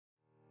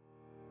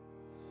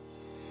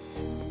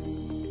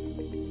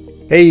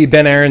Hey,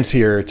 Ben Aarons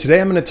here. Today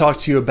I'm going to talk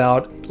to you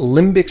about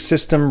limbic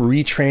system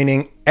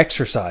retraining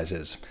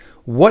exercises.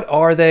 What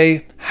are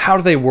they? How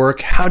do they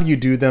work? How do you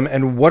do them?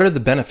 And what are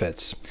the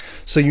benefits?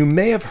 So you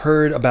may have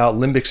heard about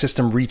limbic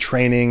system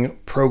retraining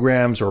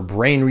programs or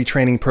brain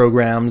retraining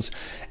programs.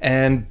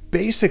 And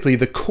basically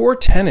the core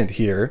tenet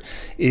here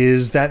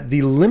is that the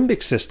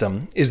limbic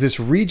system is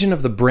this region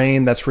of the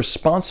brain that's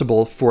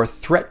responsible for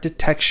threat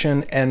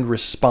detection and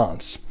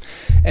response.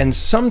 And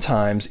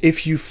sometimes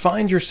if you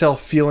find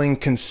yourself feeling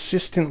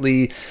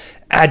consistently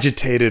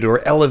agitated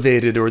or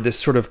elevated or this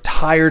sort of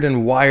tired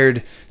and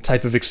wired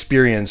type of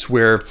experience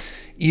where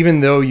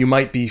even though you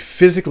might be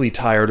physically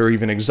tired or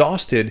even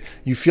exhausted,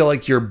 you feel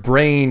like your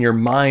brain, your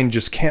mind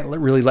just can't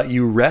really let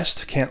you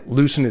rest, can't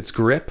loosen its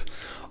grip.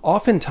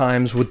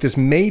 Oftentimes, what this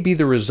may be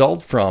the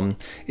result from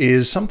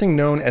is something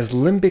known as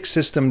limbic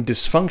system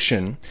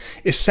dysfunction.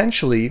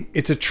 Essentially,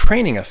 it's a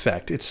training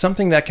effect. It's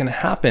something that can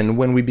happen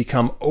when we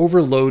become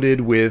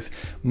overloaded with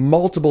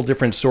multiple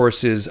different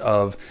sources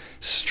of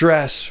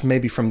stress,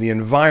 maybe from the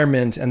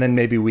environment, and then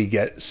maybe we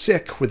get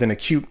sick with an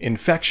acute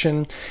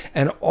infection.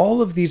 And all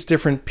of these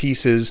different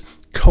pieces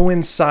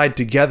coincide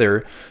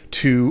together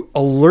to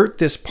alert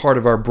this part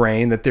of our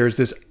brain that there's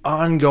this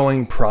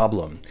ongoing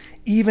problem.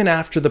 Even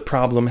after the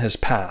problem has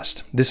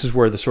passed. This is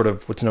where the sort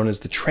of what's known as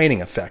the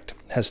training effect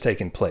has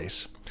taken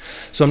place.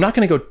 So I'm not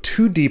going to go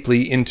too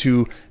deeply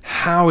into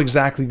how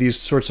exactly these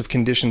sorts of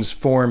conditions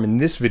form in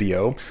this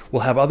video.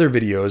 We'll have other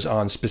videos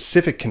on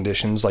specific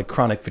conditions like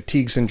chronic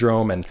fatigue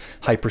syndrome and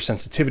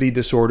hypersensitivity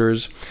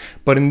disorders.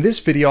 But in this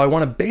video, I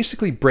want to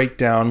basically break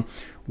down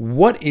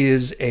what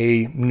is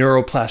a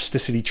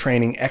neuroplasticity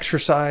training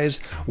exercise?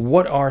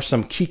 What are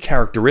some key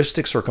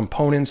characteristics or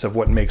components of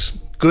what makes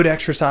good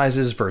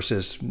exercises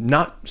versus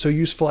not so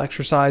useful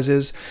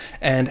exercises?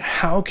 And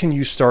how can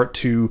you start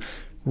to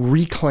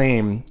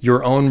reclaim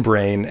your own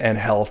brain and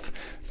health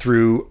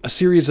through a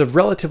series of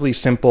relatively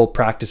simple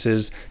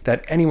practices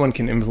that anyone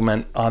can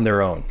implement on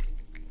their own?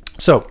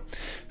 So,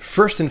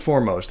 first and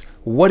foremost,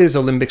 what is a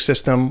limbic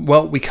system?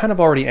 Well, we kind of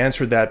already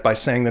answered that by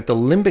saying that the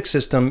limbic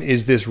system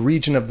is this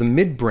region of the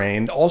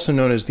midbrain, also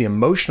known as the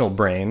emotional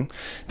brain,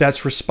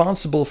 that's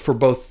responsible for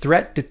both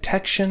threat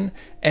detection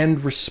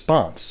and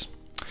response.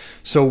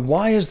 So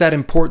why is that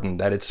important,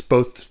 that it's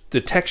both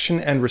detection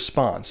and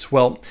response?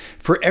 Well,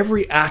 for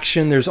every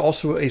action, there's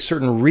also a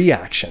certain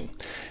reaction.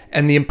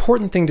 And the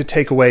important thing to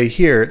take away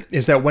here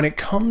is that when it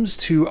comes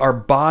to our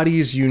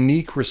body's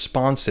unique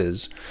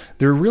responses,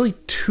 there are really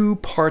two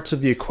parts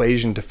of the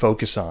equation to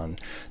focus on.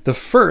 The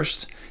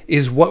first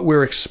is what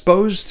we're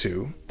exposed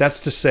to. That's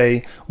to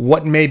say,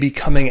 what may be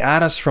coming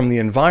at us from the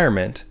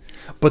environment.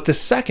 But the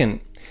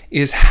second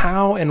is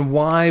how and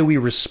why we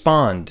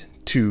respond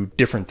to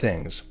different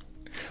things.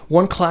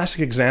 One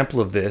classic example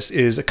of this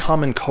is a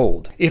common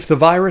cold. If the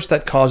virus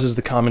that causes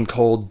the common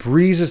cold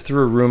breezes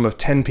through a room of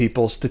 10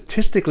 people,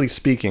 statistically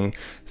speaking,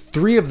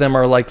 3 of them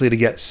are likely to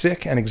get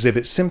sick and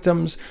exhibit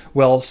symptoms,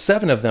 while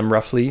 7 of them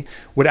roughly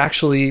would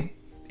actually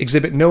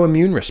exhibit no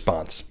immune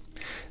response.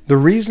 The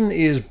reason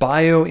is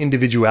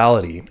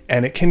bio-individuality,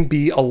 and it can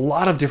be a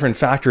lot of different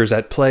factors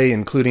at play,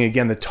 including,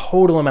 again, the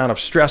total amount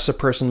of stress a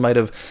person might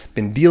have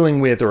been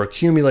dealing with or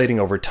accumulating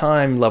over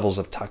time, levels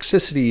of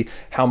toxicity,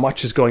 how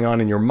much is going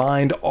on in your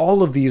mind.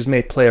 All of these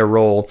may play a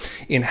role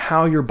in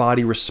how your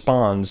body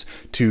responds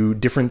to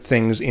different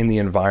things in the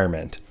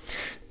environment.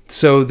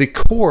 So the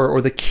core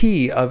or the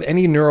key of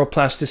any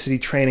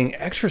neuroplasticity training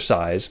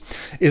exercise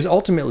is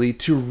ultimately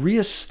to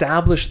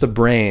reestablish the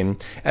brain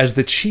as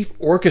the chief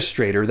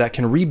orchestrator that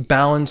can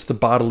rebalance the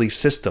bodily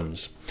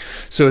systems.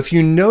 So if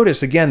you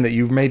notice again that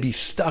you may be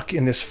stuck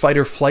in this fight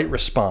or flight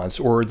response,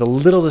 or the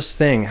littlest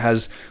thing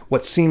has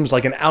what seems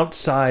like an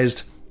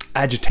outsized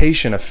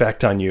agitation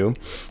effect on you,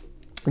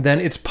 then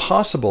it's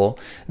possible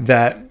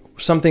that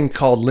something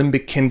called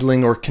limbic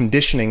kindling or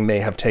conditioning may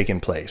have taken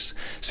place.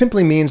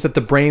 Simply means that the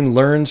brain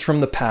learns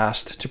from the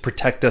past to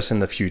protect us in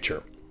the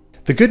future.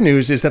 The good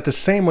news is that the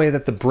same way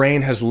that the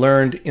brain has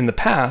learned in the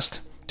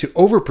past to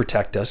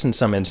overprotect us in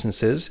some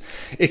instances,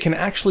 it can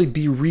actually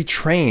be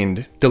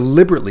retrained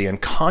deliberately and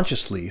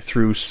consciously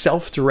through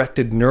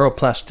self-directed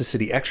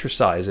neuroplasticity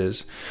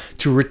exercises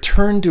to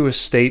return to a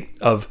state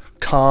of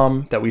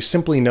calm that we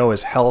simply know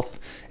as health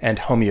and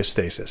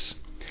homeostasis.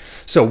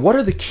 So what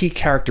are the key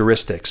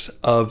characteristics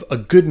of a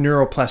good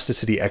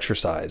neuroplasticity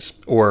exercise,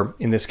 or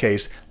in this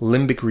case,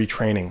 limbic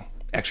retraining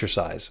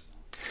exercise?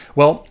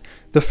 Well,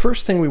 the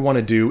first thing we want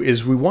to do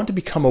is we want to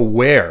become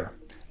aware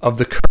of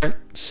the current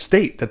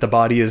state that the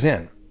body is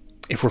in.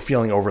 If we're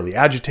feeling overly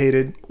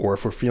agitated or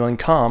if we're feeling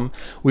calm,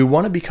 we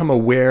want to become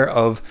aware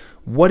of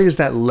what is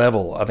that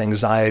level of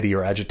anxiety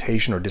or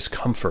agitation or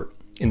discomfort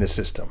in the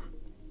system.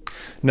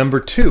 Number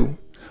 2,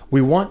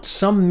 we want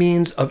some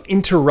means of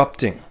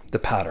interrupting the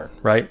pattern,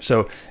 right?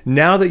 So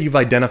now that you've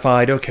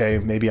identified, okay,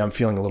 maybe I'm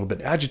feeling a little bit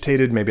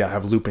agitated, maybe I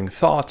have looping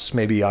thoughts,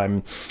 maybe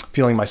I'm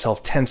feeling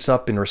myself tense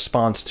up in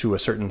response to a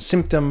certain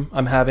symptom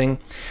I'm having,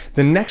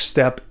 the next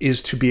step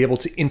is to be able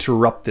to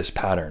interrupt this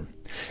pattern.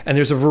 And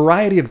there's a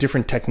variety of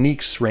different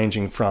techniques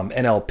ranging from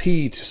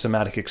NLP to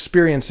somatic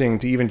experiencing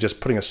to even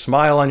just putting a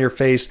smile on your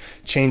face,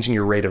 changing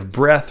your rate of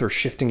breath, or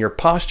shifting your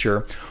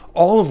posture,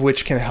 all of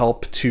which can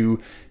help to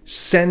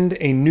send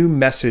a new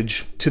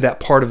message to that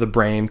part of the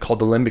brain called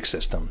the limbic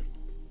system.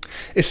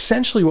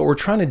 Essentially, what we're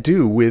trying to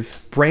do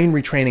with brain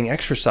retraining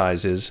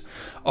exercises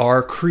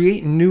are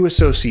create new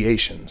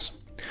associations.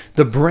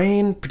 The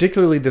brain,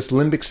 particularly this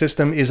limbic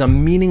system, is a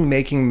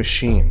meaning-making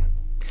machine.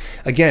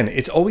 Again,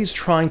 it's always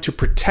trying to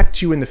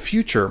protect you in the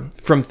future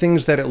from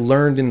things that it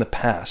learned in the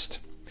past.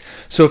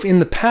 So if in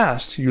the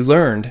past you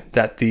learned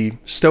that the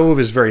stove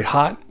is very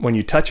hot when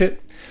you touch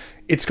it,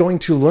 it's going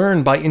to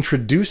learn by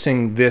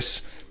introducing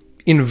this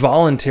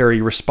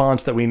involuntary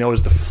response that we know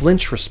as the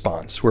flinch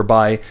response,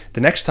 whereby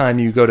the next time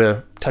you go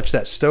to touch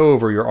that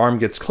stove or your arm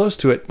gets close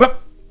to it,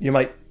 you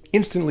might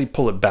instantly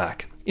pull it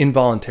back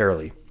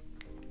involuntarily.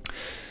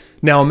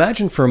 Now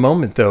imagine for a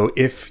moment though,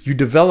 if you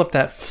develop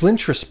that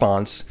flinch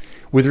response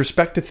with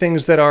respect to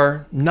things that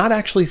are not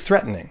actually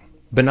threatening,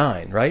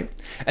 benign, right?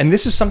 And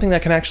this is something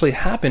that can actually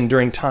happen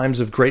during times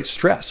of great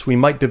stress. We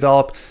might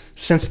develop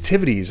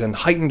sensitivities and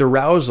heightened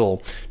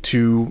arousal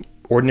to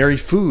ordinary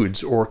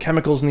foods or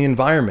chemicals in the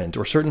environment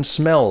or certain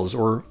smells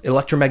or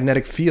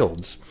electromagnetic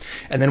fields.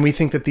 And then we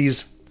think that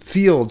these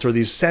fields or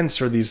these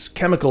scents or these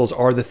chemicals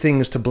are the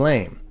things to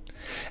blame.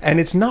 And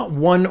it's not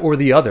one or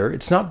the other.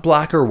 It's not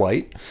black or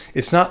white.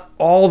 It's not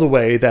all the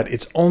way that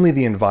it's only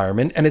the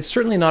environment. And it's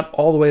certainly not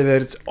all the way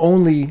that it's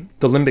only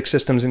the limbic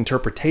system's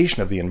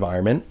interpretation of the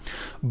environment.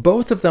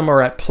 Both of them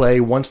are at play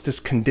once this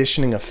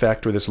conditioning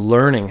effect or this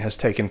learning has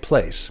taken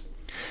place.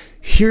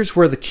 Here's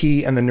where the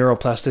key and the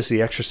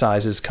neuroplasticity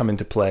exercises come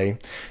into play,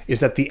 is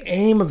that the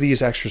aim of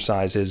these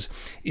exercises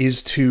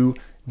is to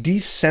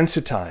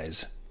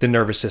desensitize the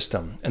nervous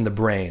system and the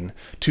brain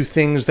to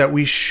things that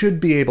we should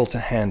be able to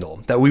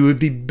handle, that we would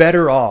be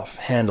better off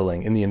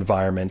handling in the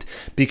environment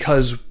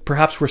because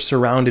perhaps we're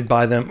surrounded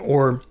by them,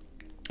 or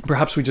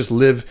perhaps we just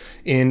live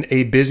in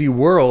a busy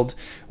world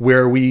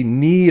where we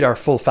need our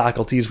full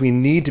faculties. We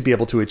need to be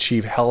able to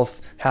achieve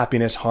health,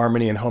 happiness,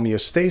 harmony, and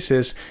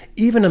homeostasis,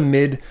 even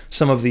amid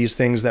some of these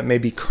things that may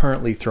be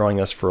currently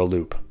throwing us for a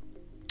loop.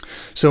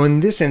 So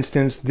in this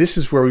instance, this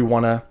is where we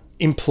want to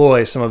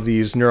employ some of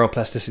these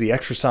neuroplasticity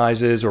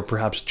exercises, or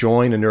perhaps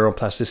join a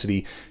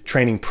neuroplasticity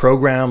training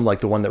program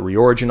like the one that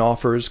Reorigin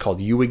offers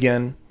called You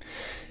Again.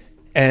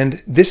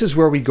 And this is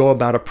where we go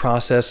about a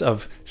process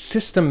of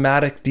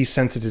systematic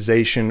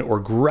desensitization or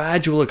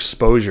gradual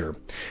exposure,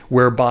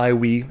 whereby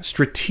we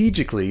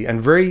strategically and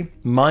very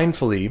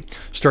mindfully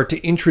start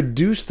to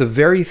introduce the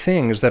very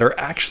things that are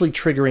actually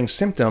triggering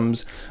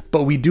symptoms,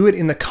 but we do it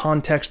in the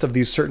context of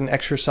these certain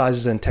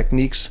exercises and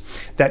techniques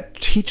that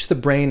teach the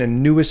brain a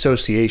new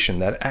association,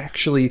 that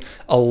actually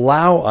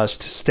allow us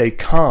to stay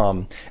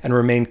calm and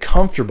remain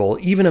comfortable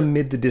even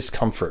amid the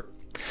discomfort.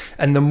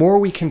 And the more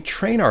we can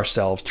train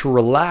ourselves to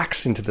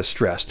relax into the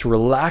stress, to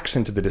relax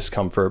into the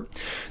discomfort,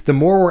 the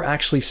more we're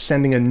actually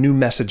sending a new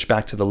message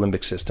back to the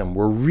limbic system.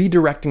 We're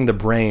redirecting the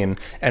brain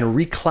and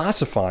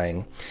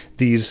reclassifying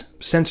these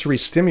sensory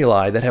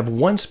stimuli that have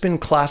once been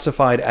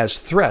classified as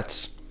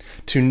threats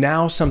to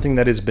now something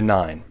that is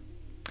benign.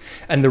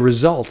 And the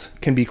result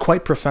can be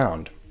quite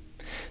profound.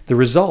 The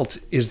result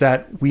is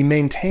that we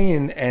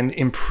maintain and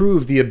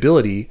improve the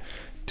ability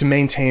to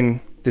maintain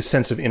this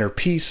sense of inner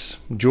peace,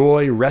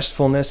 joy,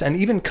 restfulness, and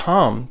even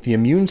calm the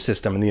immune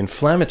system and the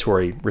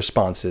inflammatory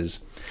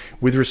responses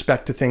with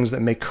respect to things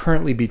that may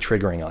currently be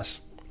triggering us.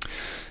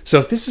 So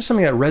if this is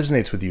something that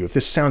resonates with you, if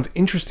this sounds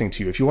interesting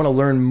to you, if you want to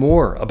learn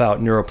more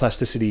about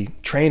neuroplasticity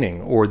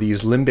training or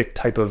these limbic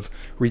type of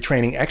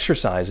retraining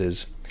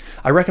exercises,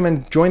 I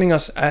recommend joining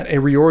us at a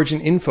Reorigin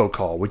info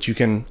call, which you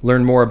can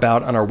learn more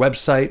about on our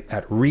website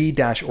at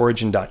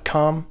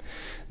re-origin.com.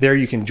 There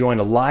you can join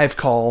a live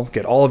call,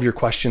 get all of your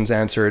questions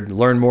answered,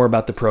 learn more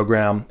about the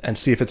program, and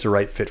see if it's a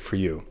right fit for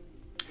you.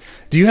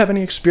 Do you have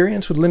any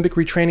experience with limbic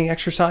retraining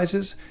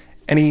exercises?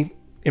 Any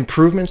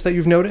improvements that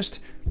you've noticed?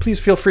 Please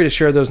feel free to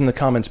share those in the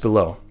comments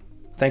below.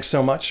 Thanks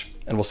so much,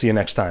 and we'll see you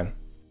next time.